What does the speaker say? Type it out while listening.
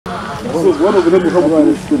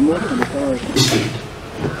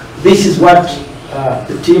This is what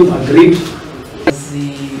the team agreed.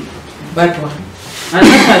 The battle. And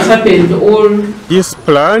that has happened all. This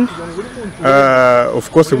plan, of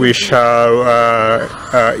course, we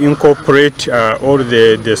shall incorporate all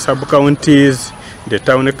the sub-counties, the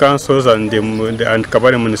town councils, and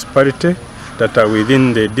Kabale municipality that are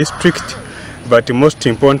within the district. But most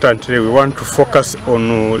importantly, we want to focus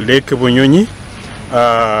on Lake Bunyonyi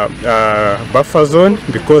buffer zone,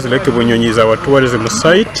 because Lake Bunyonyi is our tourism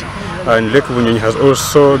site, and Lake Bunyonyi has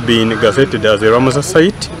also been gazetted as a Ramsar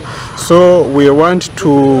site. So we want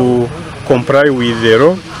to comply with the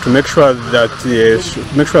law to make sure that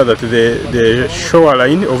the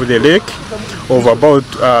shoreline of the lake of about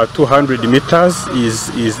 200 meters is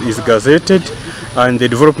gazetted, and the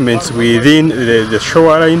developments within the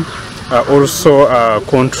shoreline are also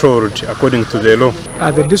controlled according to the law.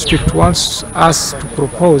 The district wants us to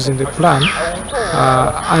propose in the plan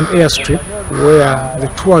an airstrip where the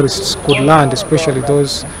tourists could land, especially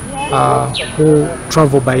those who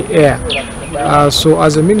travel by air. So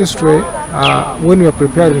as a ministry, when we are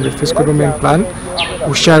preparing the fiscal domain plan,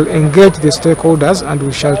 we shall engage the stakeholders and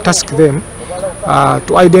we shall task them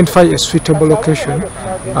to identify a suitable location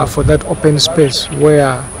for that open space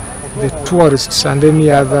where the tourists and any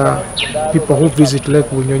other people who visit Lake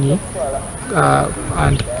Bunyonyi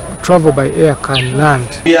and travel by air can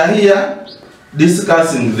land. We are here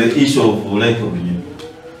discussing the issue of Lake Bunyonyi.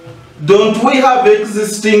 Don't we have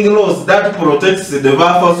existing laws that protects the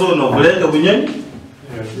buffer zone of Lake Bunyonyi?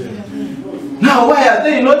 Now why are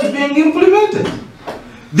they not being implemented?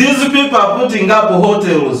 These people are putting up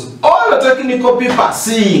hotels. All the technical people are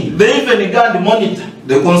seeing. They even can monitor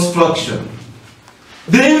the construction.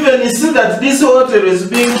 They even see that this hotel is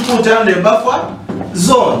being put under a buffer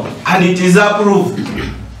zone and it is approved.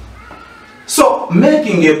 So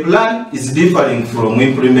making a plan is different from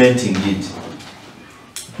implementing it.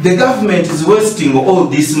 The government is wasting all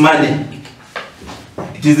this money.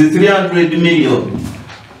 It is 300 million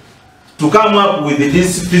to come up with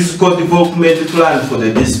this physical development plan for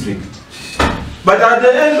the district. But at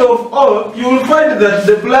the end of all, you will find that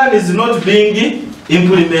the plan is not being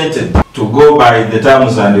implemented. To go by the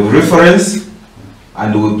terms and reference,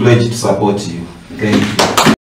 and we pledge to support you. Thank you.